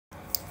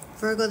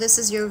Virgo, this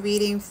is your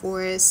reading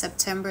for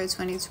September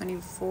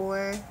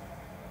 2024.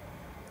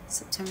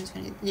 September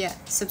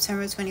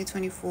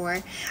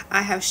 2024.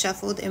 I have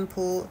shuffled and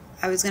pulled.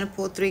 I was going to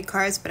pull 3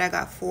 cards, but I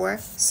got 4,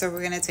 so we're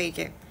going to take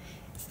it.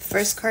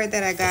 First card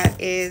that I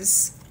got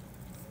is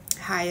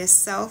Highest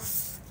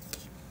Self,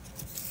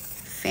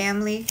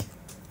 Family,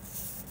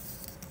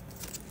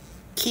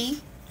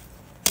 Key,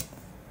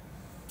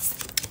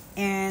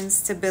 and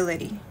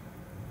Stability.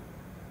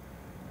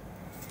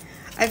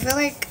 I feel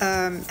like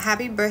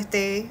happy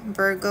birthday,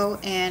 Virgo,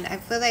 and I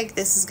feel like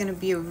this is going to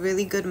be a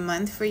really good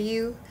month for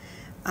you.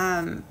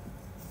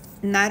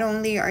 Not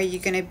only are you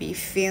going to be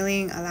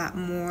feeling a lot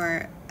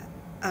more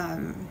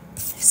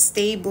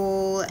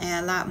stable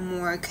and a lot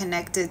more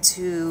connected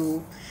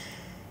to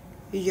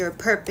your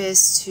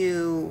purpose,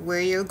 to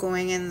where you're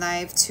going in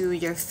life, to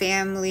your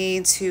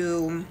family,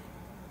 to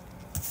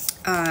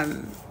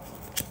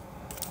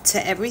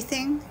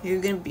everything.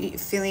 You're going to be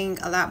feeling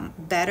a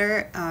lot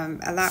better,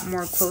 a lot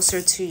more closer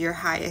to your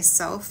highest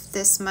self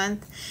this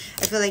month.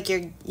 I feel like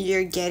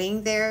you're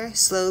getting there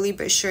slowly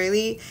but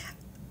surely.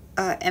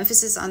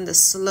 Emphasis on the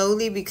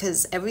slowly,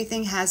 because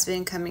everything has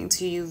been coming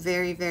to you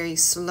very, very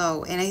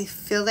slow. And I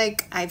feel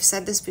like I've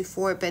said this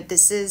before, but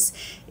this is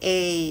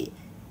like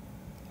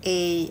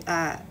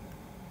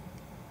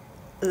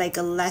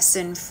a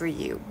lesson for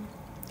you,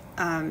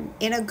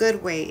 in a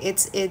good way.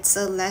 It's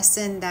a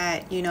lesson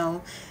that, you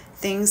know,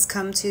 things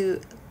come to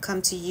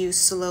you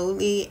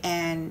slowly,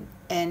 and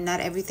not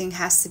everything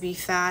has to be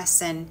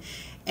fast, and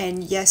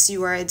yes,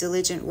 you are a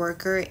diligent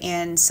worker,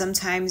 and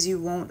sometimes you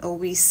won't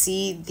always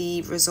see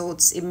the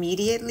results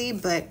immediately,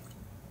 but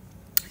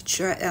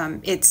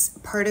it's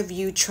part of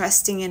you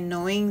trusting and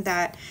knowing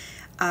that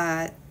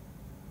that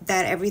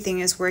everything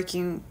is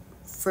working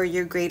for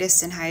your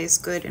greatest and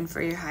highest good, and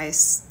for your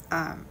highest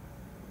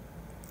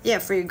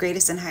for your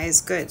greatest and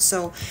highest good.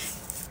 So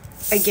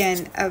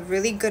again, a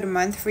really good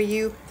month for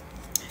you.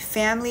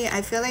 Family,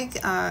 I feel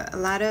like a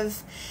lot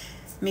of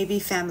maybe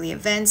family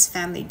events,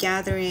 family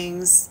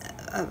gatherings,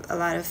 a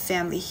lot of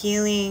family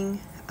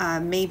healing,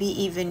 maybe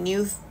even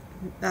new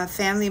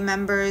family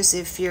members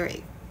if you're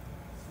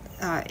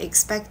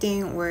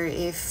expecting, or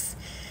if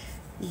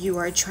you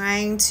are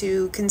trying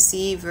to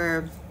conceive,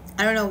 or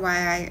I don't know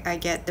why I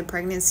get the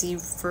pregnancy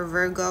for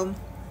Virgo.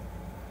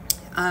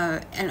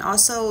 And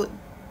also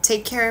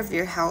take care of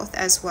your health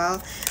as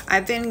well.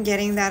 I've been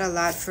getting that a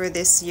lot for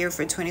this year,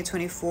 for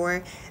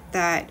 2024,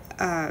 that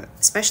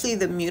especially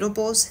the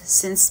mutables,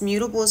 since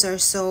mutables are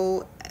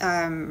so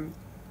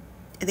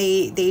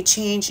they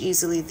change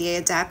easily, they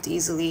adapt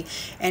easily,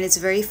 and it's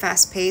very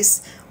fast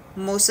paced.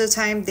 Most of the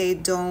time they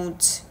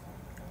don't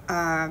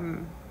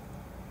not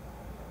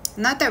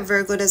that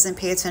Virgo doesn't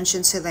pay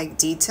attention to like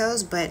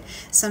details, but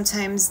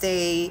sometimes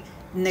they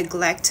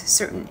neglect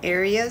certain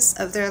areas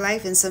of their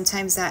life, and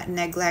sometimes that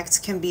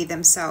neglect can be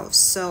themselves.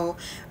 So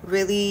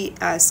really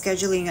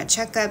scheduling a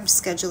checkup,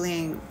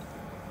 scheduling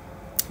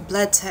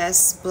blood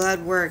tests,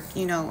 blood work,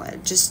 you know,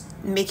 just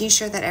making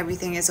sure that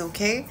everything is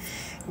okay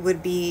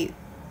would be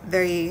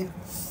very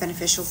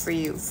beneficial for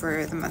you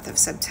for the month of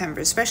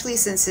September, especially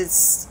since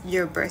it's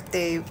your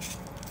birthday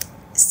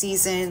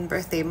season,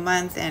 birthday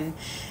month, and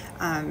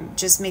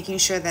just making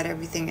sure that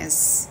everything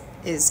is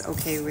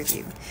okay with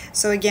you.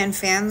 So again,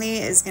 family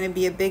is going to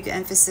be a big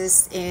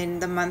emphasis in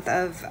the month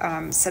of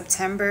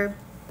September.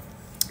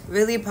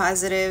 Really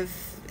positive,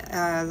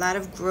 a lot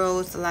of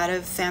growth, a lot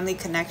of family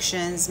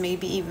connections,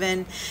 maybe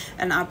even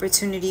an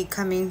opportunity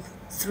coming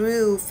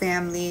through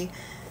family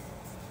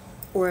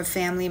or a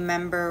family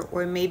member,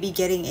 or maybe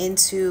getting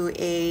into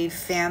a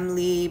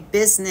family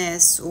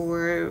business,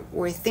 or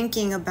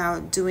thinking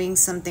about doing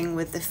something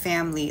with the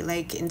family,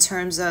 like in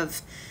terms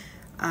of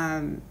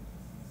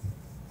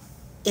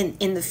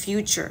in the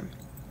future.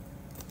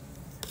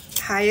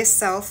 Highest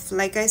self,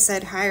 like I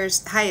said,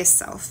 highest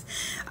self.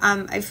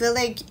 I feel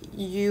like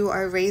you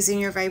are raising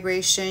your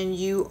vibration.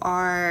 You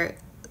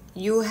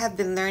have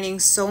been learning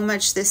so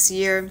much this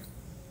year.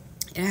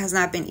 It has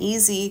not been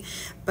easy,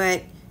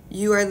 but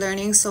you are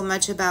learning so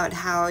much about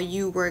how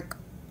you work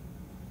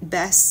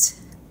best,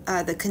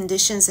 the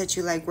conditions that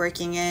you like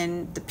working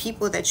in, the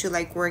people that you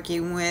like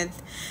working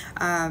with,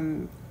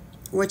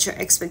 what your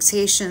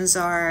expectations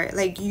are.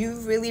 Like,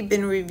 you've really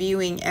been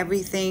reviewing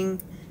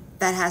everything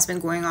that has been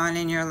going on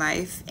in your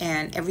life,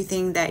 and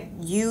everything that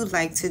you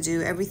like to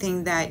do,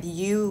 everything that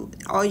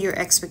all your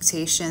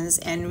expectations,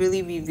 and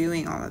really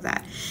reviewing all of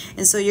that.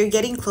 And so you're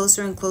getting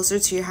closer and closer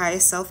to your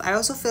highest self. I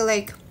also feel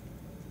like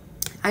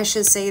I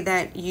should say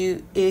that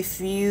if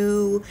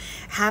you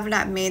have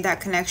not made that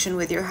connection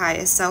with your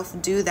highest self,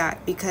 do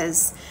that,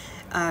 because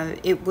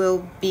it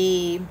will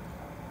be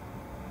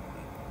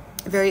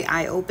very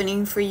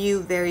eye-opening for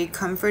you, very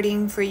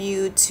comforting for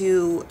you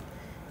to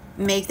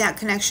make that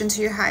connection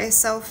to your highest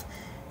self,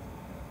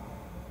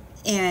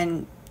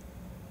 and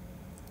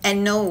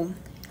know.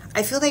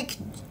 I feel like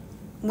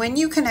when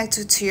you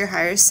connect to your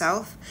higher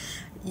self,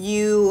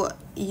 you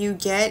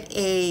get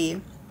a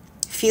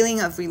feeling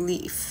of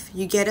relief.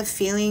 You get a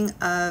feeling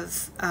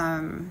of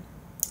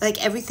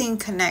like everything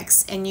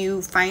connects, and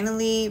you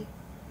finally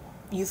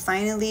you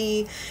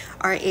finally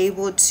are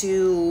able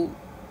to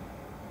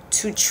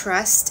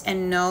trust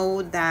and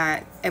know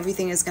that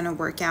everything is going to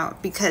work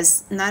out,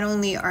 because not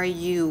only are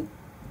you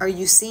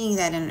seeing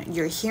that and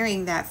you're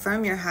hearing that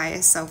from your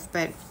highest self,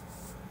 but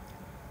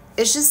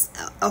it's just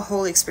a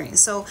whole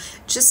experience. So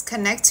just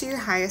connect to your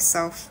highest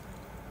self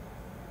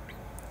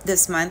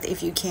this month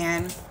if you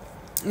can.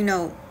 You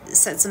know,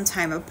 set some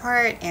time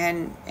apart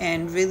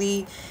and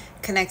really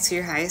connect to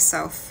your highest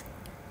self.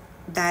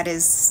 That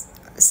is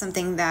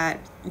something that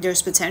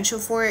there's potential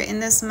for in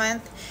this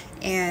month,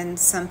 and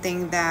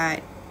something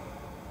that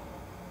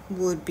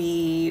would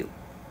be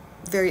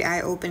very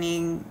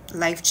eye-opening,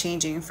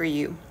 life-changing for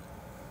you.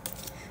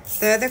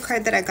 The other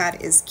card that I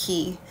got is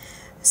Key.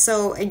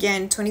 So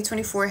again,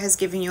 2024 has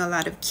given you a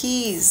lot of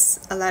keys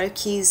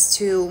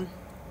to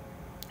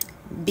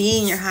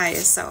being your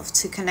highest self,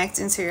 to connect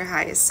into your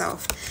highest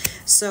self.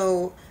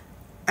 So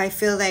I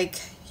feel like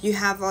you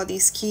have all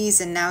these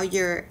keys, and now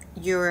you're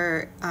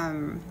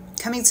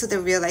coming to the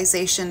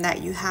realization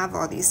that you have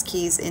all these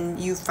keys, and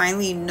you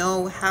finally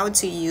know how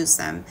to use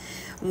them,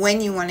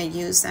 when you want to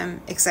use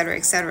them, etc.,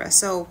 etc.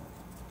 So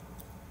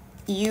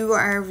you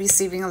are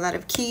receiving a lot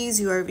of keys.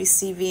 You are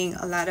receiving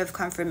a lot of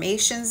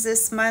confirmations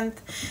this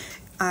month,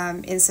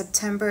 in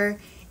September,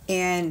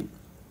 and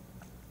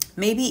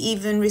maybe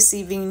even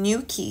receiving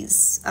new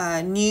keys,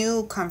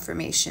 new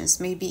confirmations,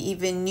 maybe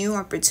even new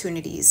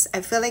opportunities.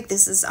 I feel like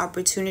this is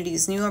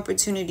opportunities,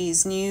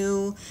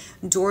 new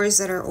doors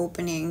that are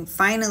opening,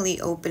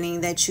 finally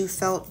opening, that you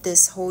felt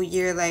this whole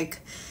year like,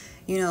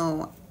 you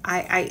know,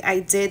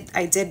 I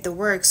did the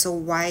work, so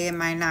why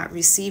am I not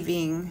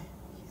receiving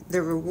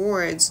the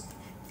rewards?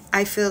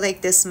 I feel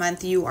like this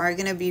month you are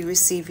going to be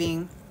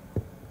receiving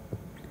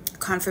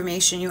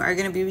confirmation. You are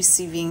going to be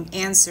receiving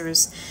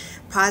answers,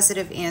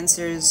 positive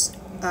answers,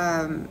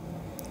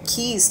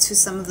 keys to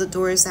some of the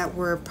doors that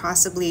were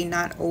possibly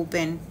not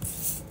open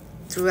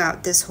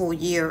throughout this whole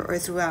year, or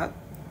throughout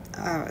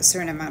a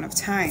certain amount of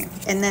time.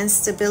 And then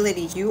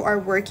stability. You are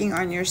working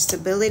on your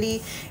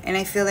stability, and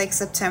I feel like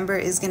September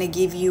is going to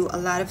give you a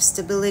lot of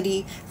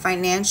stability,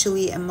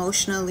 financially,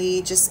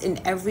 emotionally, just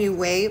in every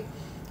way.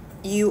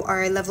 You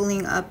are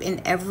leveling up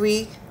in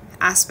every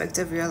aspect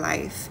of your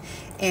life,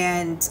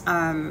 and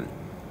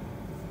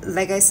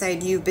like I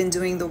said, you've been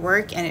doing the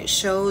work and it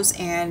shows,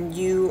 and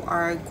you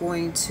are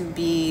going to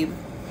be,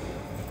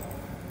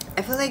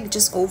 I feel like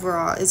just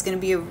overall it's going to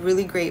be a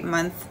really great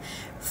month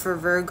for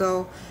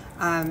Virgo.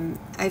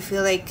 I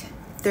feel like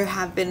there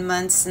have been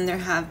months, and there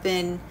have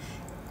been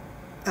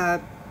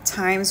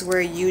times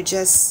where you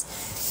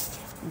just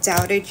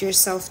doubted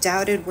yourself,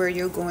 doubted where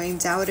you're going,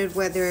 doubted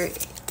whether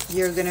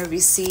you're going to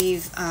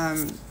receive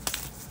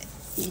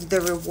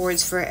the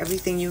rewards for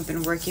everything you've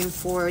been working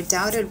for,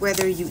 doubted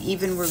whether you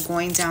even were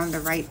going down the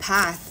right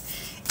path.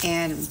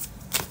 And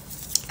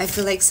I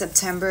feel like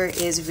September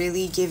is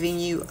really giving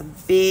you a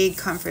big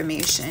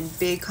confirmation,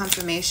 big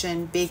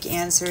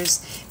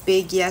answers,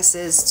 big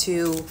yeses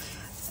to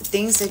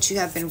things that you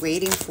have been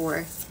waiting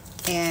for,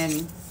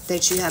 and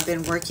that you have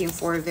been working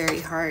for very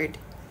hard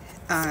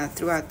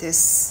throughout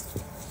this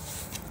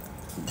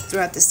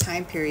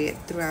time period,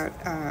 throughout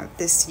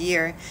this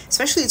year,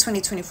 especially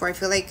 2024. I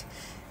feel like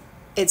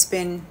it's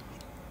been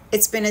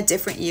a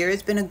different year.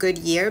 It's been a good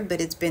year, but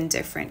it's been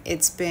different.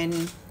 It's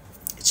been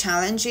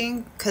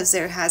challenging because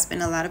there has been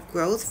a lot of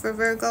growth for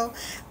Virgo,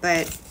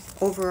 but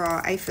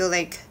overall I feel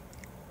like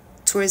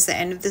towards the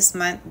end of this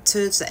month,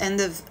 towards the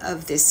end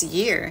of this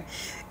year,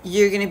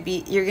 you're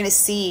gonna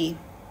see,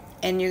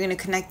 and you're gonna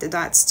connect the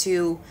dots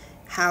to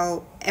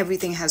how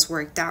everything has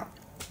worked out.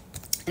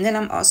 And then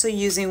I'm also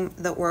using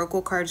the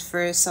oracle cards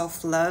for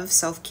self-love,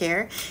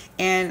 self-care,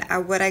 and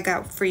what I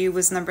got for you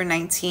was number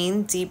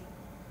 19, deep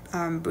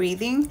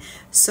breathing.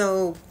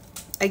 So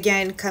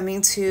again,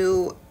 coming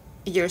to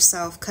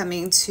yourself,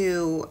 coming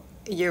to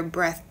your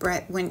breath.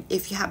 When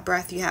if you have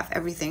breath, you have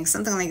everything,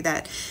 something like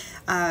that.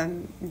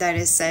 That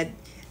is said.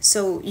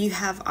 So you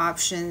have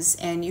options,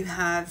 and you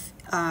have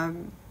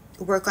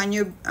work on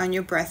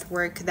your breath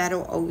work.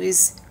 That'll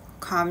always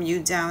calm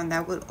you down.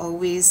 That will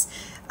always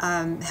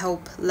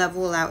help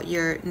level out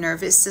your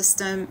nervous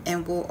system,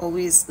 and will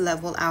always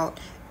level out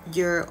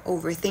your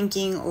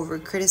overthinking, over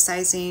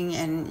criticizing,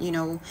 and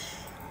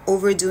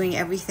overdoing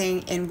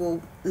everything, and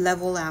will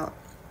level out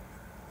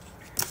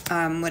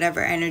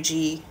whatever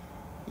energy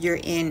you're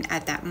in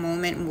at that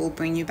moment, and will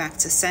bring you back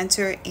to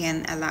center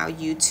and allow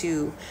you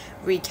to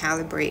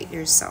recalibrate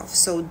yourself.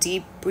 So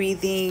deep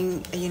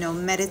breathing,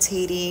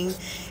 meditating,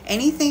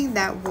 anything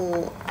that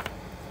will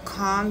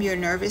calm your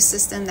nervous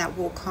system, that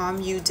will calm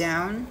you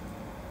down,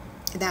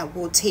 that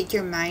will take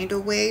your mind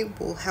away,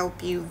 will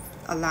help you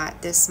a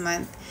lot this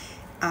month.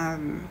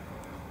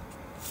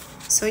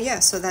 So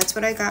that's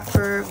what I got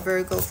for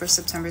Virgo for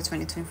September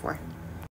 2024.